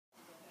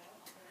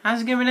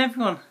How's it going,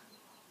 everyone?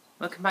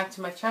 Welcome back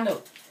to my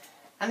channel.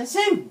 And The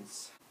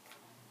Sims!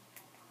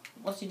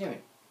 What's he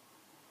doing?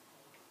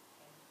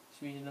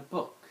 He's reading a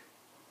book.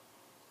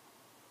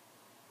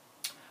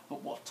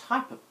 But what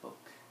type of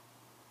book?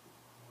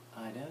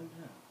 I don't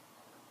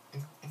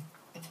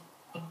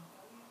know.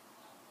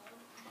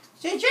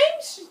 So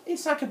James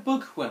is like a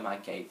bookworm I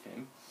gave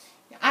him.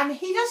 And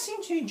he does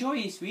seem to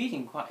enjoy his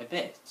reading quite a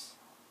bit.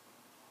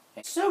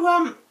 So,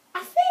 I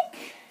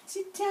think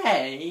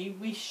today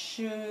we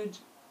should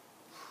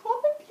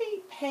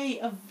probably pay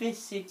a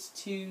visit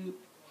to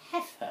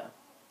Heifer.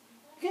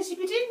 Because if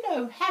you didn't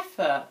know,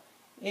 Heifer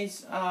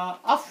is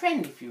our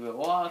friend, if you will,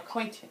 or our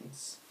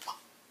acquaintance.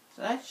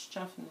 So let's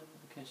jump into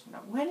the question.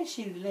 Now, where does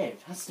she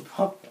live? That's the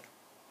problem.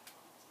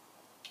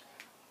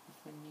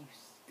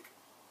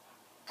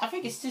 I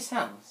think it's this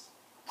house.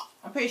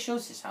 I'm pretty sure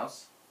it's this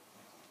house.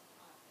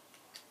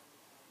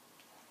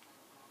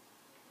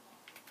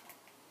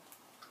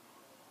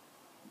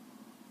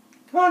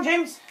 Come on,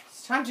 James.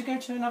 It's time to go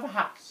to another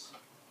house.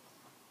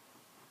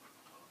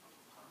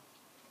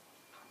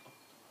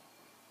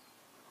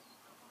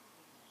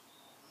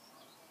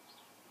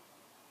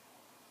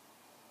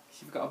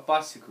 We've got a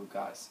bicycle,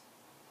 guys.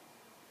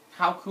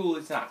 How cool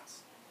is that?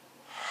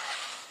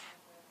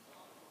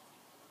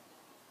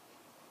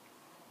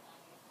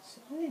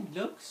 So it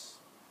looks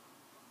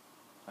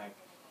like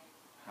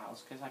a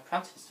house because I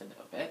practiced a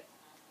little bit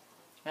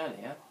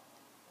earlier.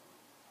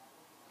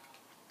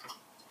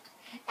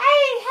 Hey,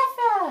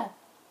 Heifer!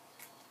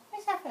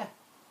 Where's Heifer?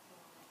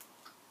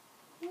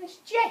 Where's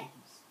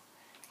James?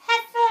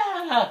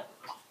 Heifer!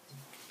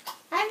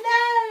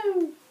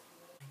 Hello!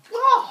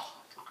 God!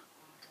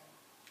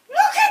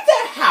 Look at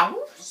the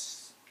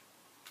house!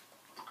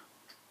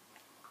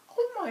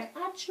 Oh my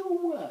actual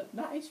word,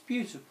 that is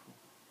beautiful.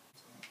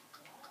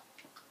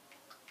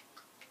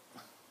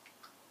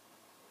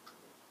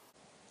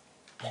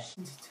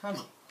 Listen to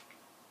Tammy.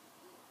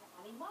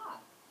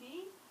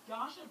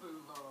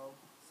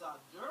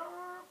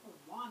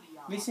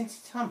 Listen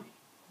to Tammy.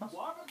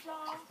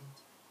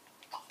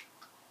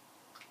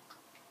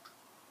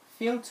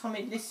 Feel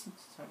Tommy, listen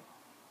to Tommy.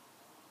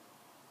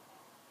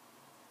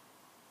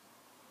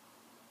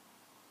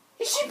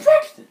 Is she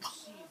pregnant?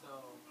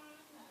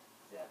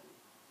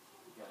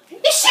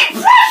 Is she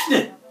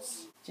pregnant?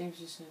 James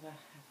just said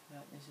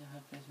that is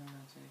her best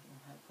romantic and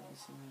had a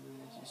similar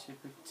relationship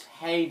with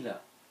Taylor.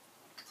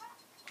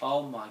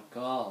 Oh my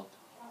god.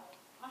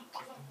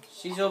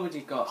 She's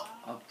already got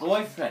a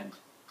boyfriend.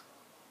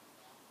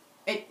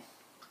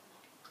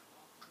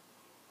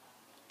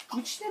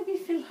 Would she let me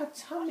feel her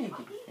tummy,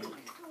 do you think?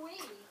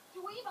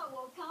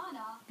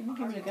 Let me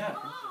give it a go.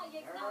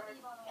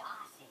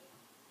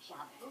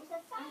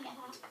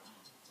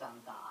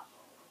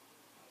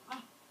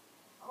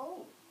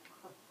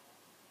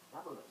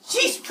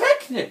 She's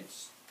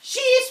pregnant! She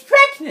is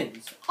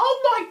pregnant! Oh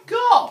my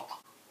god!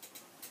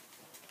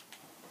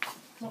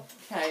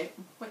 Okay,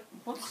 wait,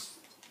 what's...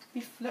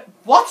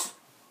 What?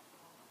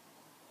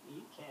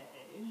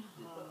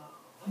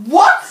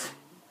 What?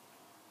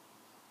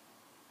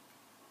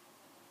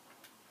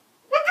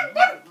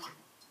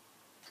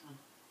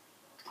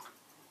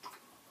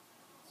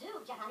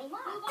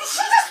 Did she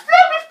just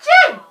play with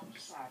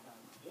James?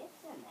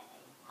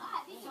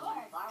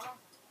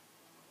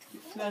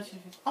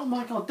 Oh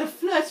my god, they're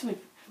flirting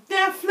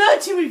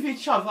with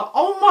each other.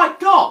 Oh my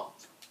god!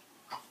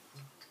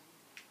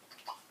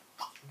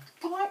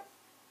 What?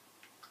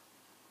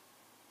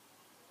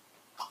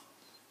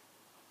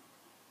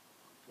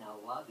 Now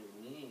what do you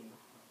mean?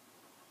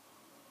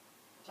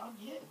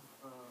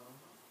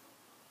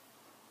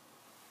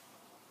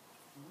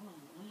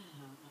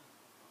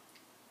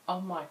 Oh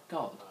my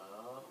god.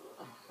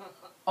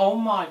 Oh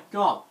my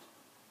god.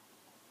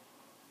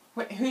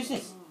 Wait, who's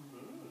this?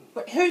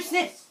 Wait, who's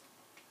this?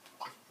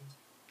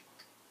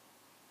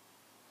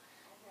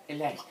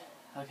 Elaine.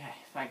 Okay,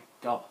 thank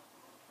god.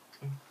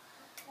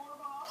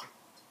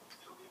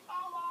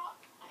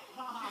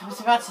 I was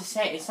about to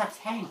say, is that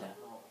Taylor?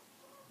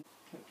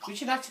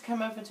 Would you like to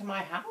come over to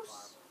my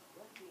house?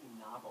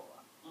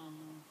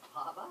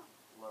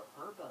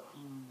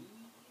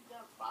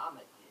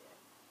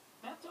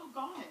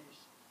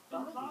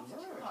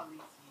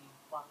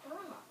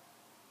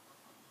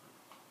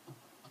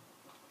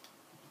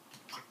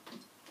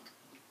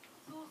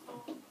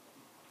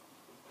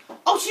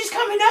 Oh, she's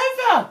coming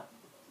over!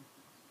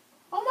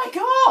 Oh my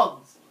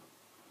god!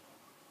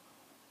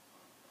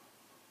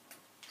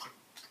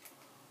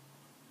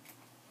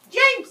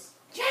 James!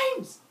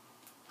 James!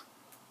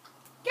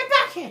 Get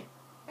back here!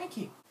 Thank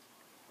you.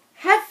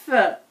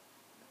 Heifer,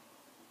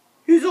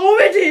 who's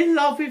already in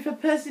love with a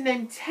person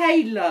named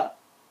Taylor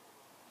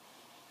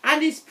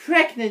and is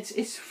pregnant,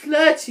 is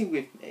flirting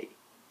with me.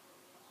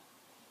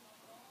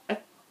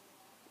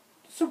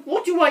 So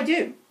what do I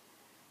do?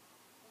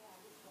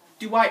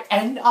 Do I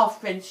end our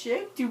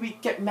friendship? Do we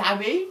get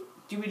married?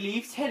 Do we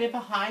leave Taylor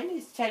behind?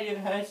 Is Taylor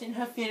hurting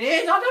her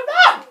feelings?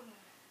 I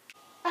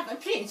don't know!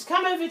 Please,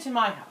 come over to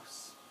my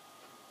house.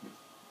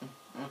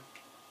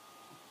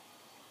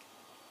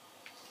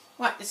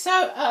 Right,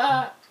 so,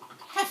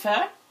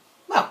 Heifer,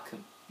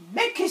 Welcome.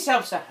 Make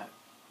yourselves at home.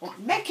 Or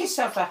make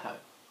yourself at home.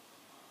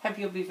 Hope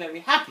you'll be very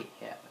happy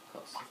here, of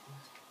course.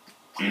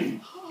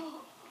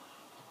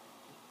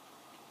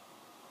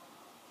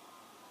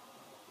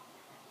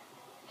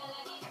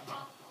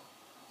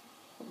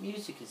 What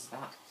music is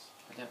that?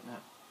 I don't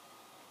know.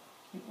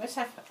 Where's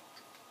Heifer?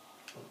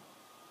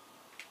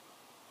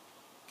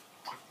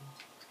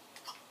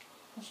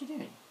 What's she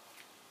doing?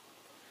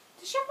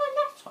 Does she have my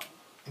laptop?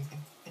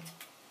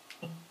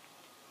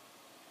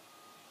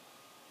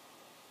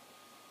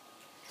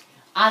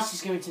 Ah,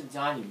 she's going to the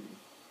dining room.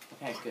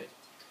 Okay, good.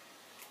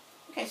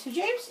 Okay, so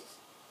James,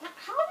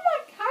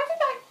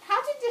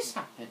 how did this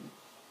happen?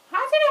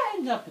 How did I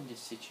end up in this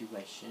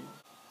situation?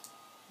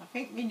 I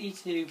think we need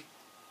to,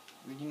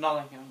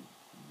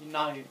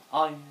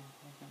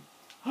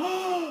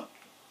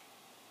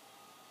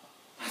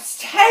 that's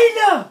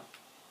Taylor!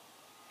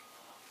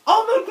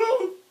 Oh my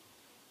god!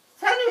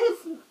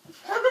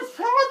 Taylor's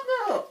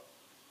partner!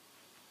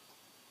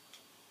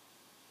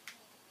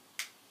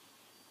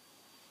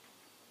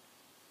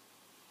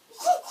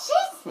 Is it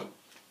cheating?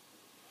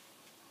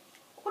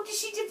 Or did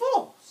she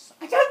divorce?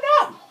 I don't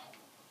know.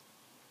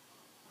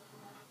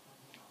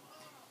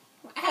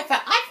 However,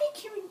 I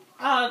think you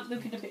are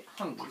looking a bit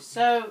hungry,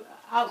 so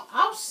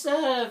I'll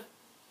serve.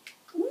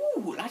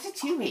 Ooh,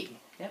 ratatouille.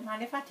 Don't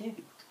mind if I do.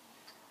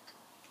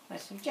 Right,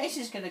 so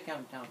Jason's gonna go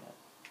down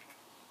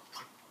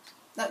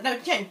there. No,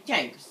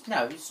 James,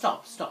 no,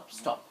 stop.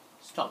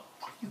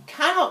 You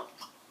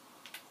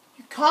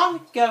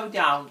can't go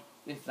down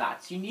with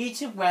that. You need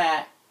to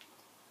wear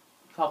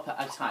proper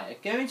attire.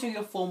 Go into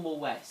your formal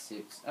wear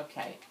suits.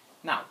 Okay.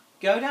 Now,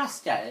 go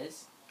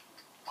downstairs.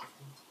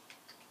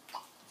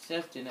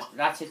 Serve dinner.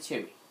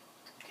 Ratatouille.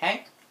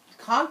 Okay? You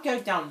can't go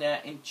down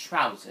there in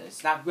trousers.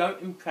 That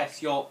won't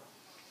impress your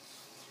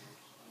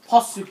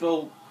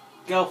possible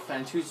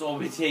girlfriend who's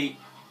already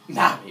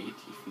married,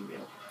 if you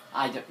will.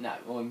 I don't know.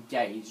 Or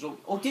engaged.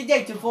 Or did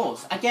they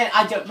divorce? Again,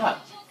 I don't know.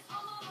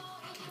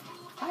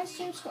 I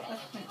assume he's got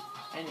enough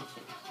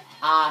energy.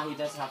 Ah, he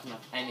doesn't have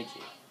enough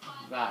energy.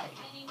 Right.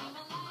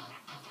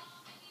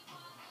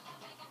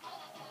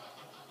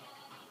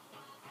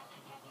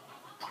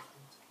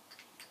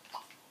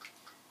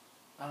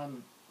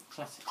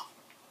 Classic.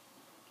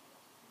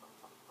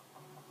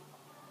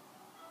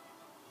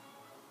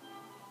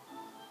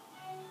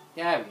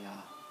 There we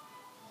are.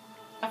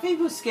 I think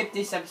we'll skip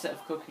this episode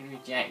of Cooking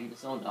with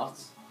James, or not.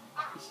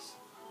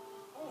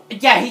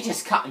 Yeah, he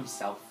just cut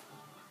himself.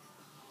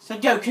 So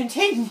don't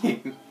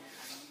continue.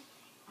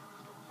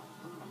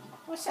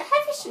 Well, so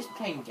Heather's just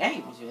playing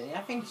games, really.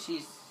 I think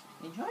she's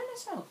enjoying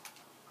herself.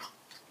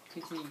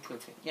 Continue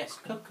cooking. Yes,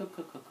 cook.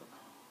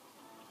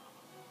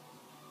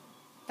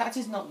 That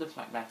does not look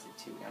like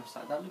ratatouille, I'm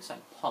sorry. That looks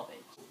like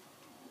porridge.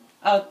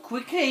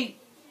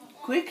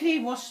 Quickly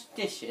wash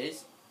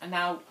dishes, and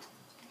now...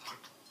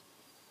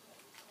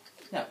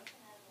 No.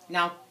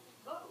 Now...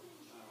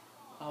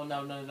 Oh,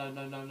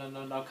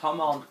 no.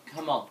 Come on.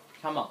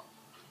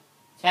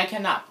 Take a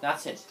nap,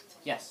 that's it.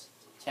 Yes,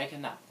 take a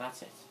nap,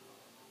 that's it.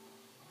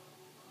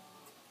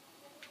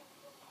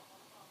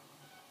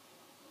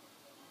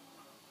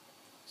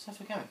 Where's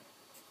Zephyr going?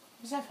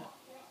 Where's Zephyr?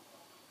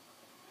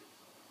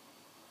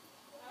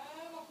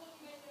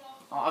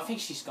 Oh, I think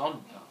she's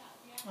gone now.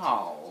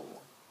 Oh.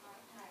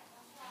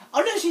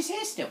 Oh no, she's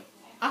here still.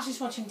 I'm just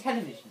watching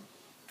television.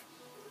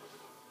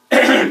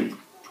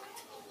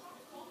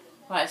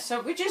 Right,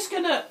 so we're just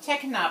gonna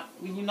take a nap,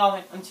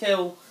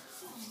 until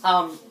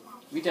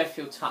we don't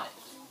feel tired.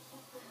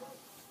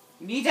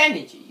 We need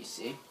energy, you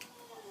see.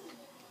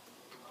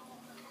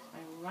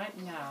 And right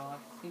now, I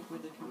think we're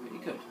looking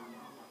pretty good.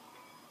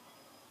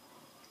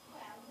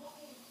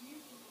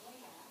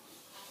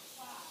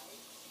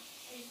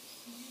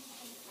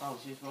 Oh,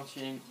 she's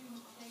watching...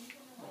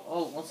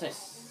 Oh, what's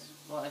this?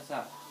 What is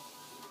that?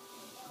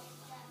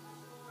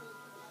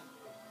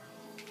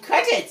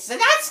 Credits! So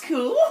that's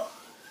cool!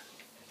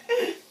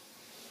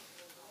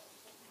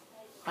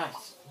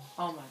 Nice.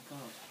 Oh my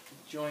god.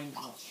 Join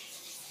watch.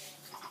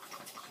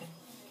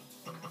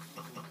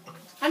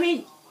 I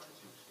mean,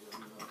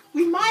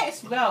 we might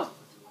as well,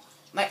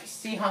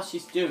 see how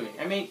she's doing.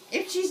 I mean,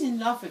 if she's in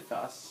love with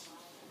us,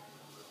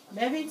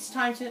 maybe it's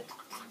time to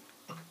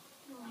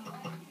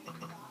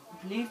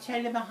leave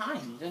Taylor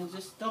behind and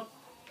just stop,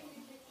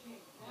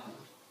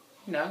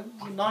 maybe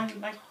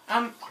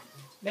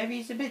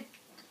it's a bit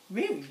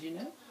rude,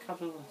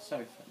 cuddle on the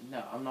sofa.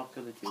 No, I'm not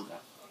going to do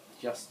that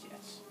just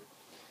yet.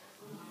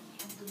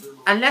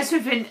 Unless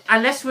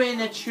we're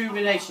in a true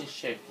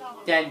relationship,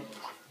 then,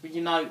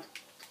 I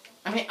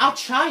mean, I'll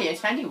try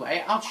it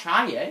anyway,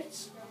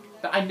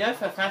 but I know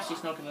for a fact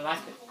she's not going to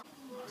like it.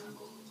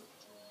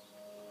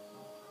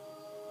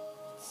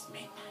 It's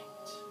midnight.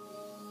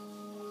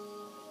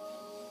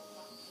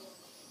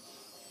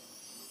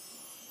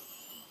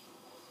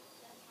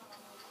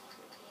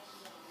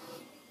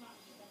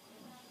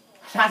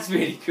 That's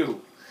really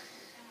cool.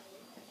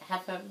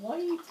 Heather,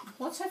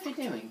 what's Heather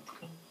doing?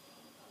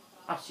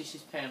 Oh,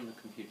 she's playing on the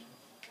computer.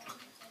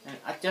 And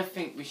I don't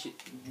think we should,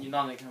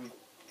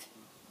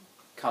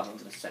 cuddle on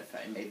the sofa.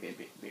 It may be a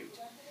bit rude.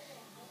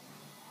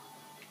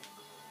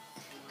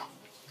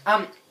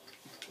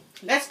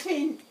 Let's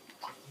clean.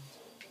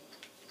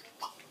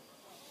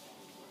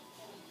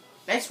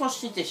 Let's wash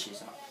the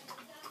dishes up.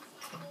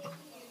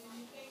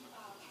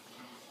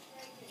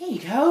 Here you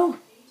go.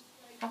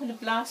 Having a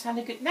blast,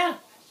 having a good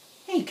nap.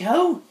 Here you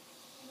go.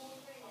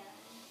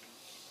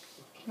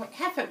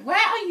 Heather, where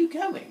are you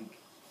going?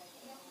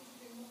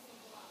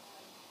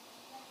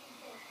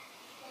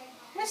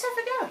 Where's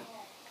Heather going?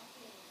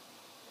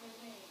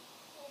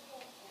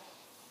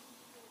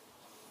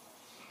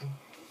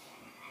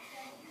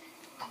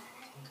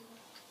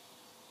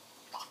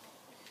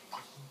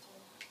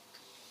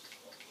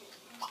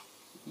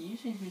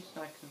 Using his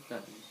like of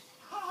those.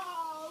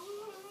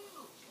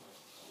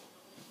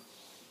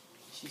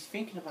 She's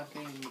thinking about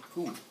going in the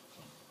pool.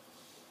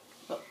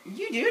 But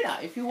you do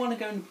that. If you want to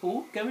go in the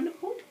pool, go in the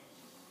pool.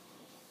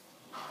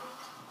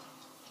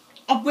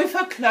 With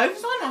her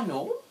clothes on and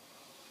all.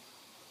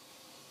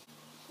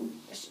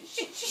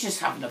 She's just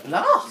having a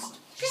blast.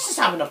 She's just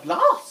having a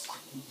blast.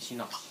 Is she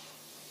not?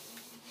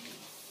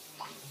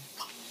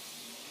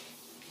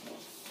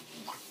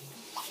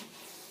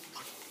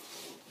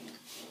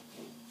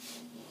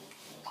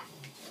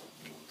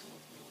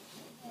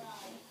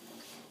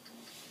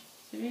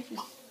 Seriously?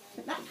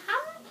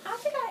 How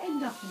did I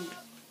end up in this?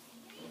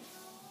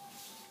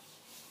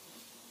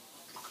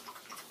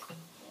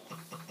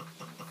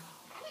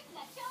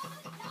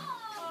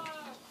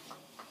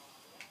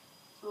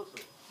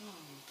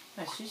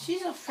 No,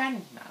 she's a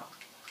friend now.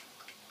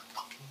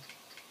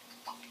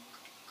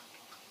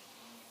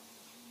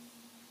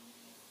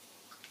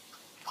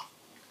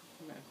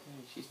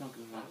 She's not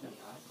going to like that.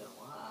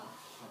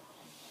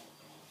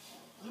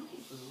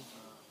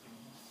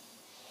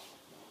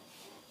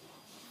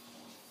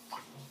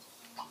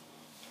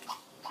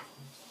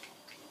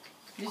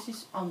 This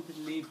is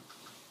unbelievable.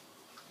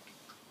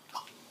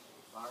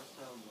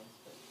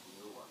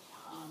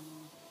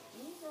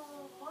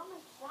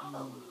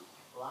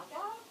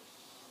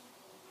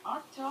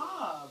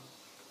 Octave.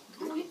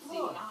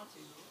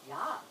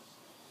 Ja.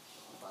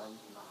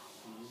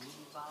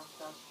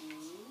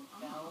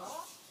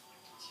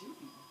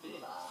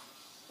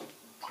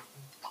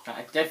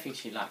 I don't think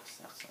she likes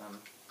that.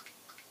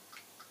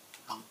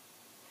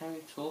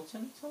 Harry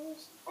Taunton or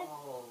something?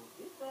 Oh,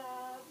 is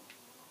that?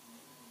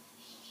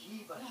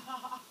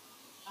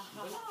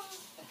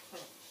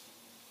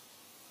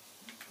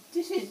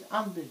 This is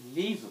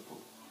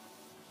unbelievable.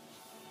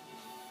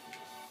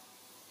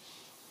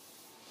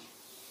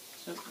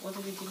 So what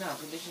do we do now?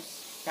 Do we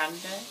just stand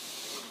there?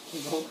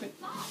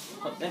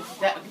 But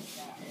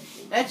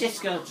they're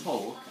just going to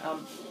talk.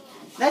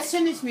 Let's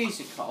turn this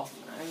music off.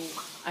 And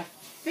I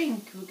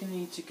think we're going to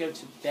need to go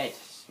to bed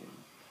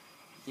soon.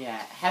 Yeah,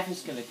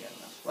 Heather's going to go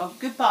now. Well,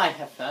 goodbye,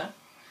 Heather.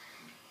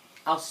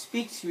 I'll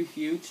speak to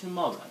you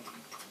tomorrow.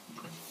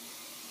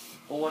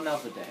 Or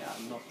another day,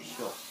 I'm not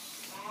sure.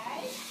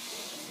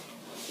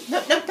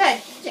 No,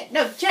 bed.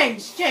 No,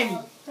 James,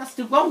 that's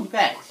the wrong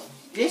bed.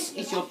 This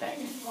is your bed.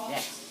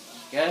 Yes.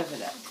 Go over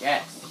there.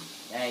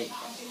 Yes. There you go.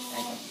 There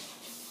you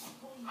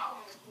go.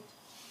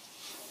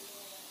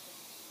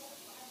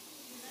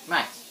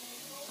 Right.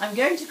 I'm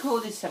going to call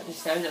this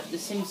episode of The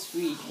Sims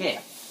 3 here.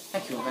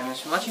 Thank you all very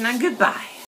much for watching and goodbye.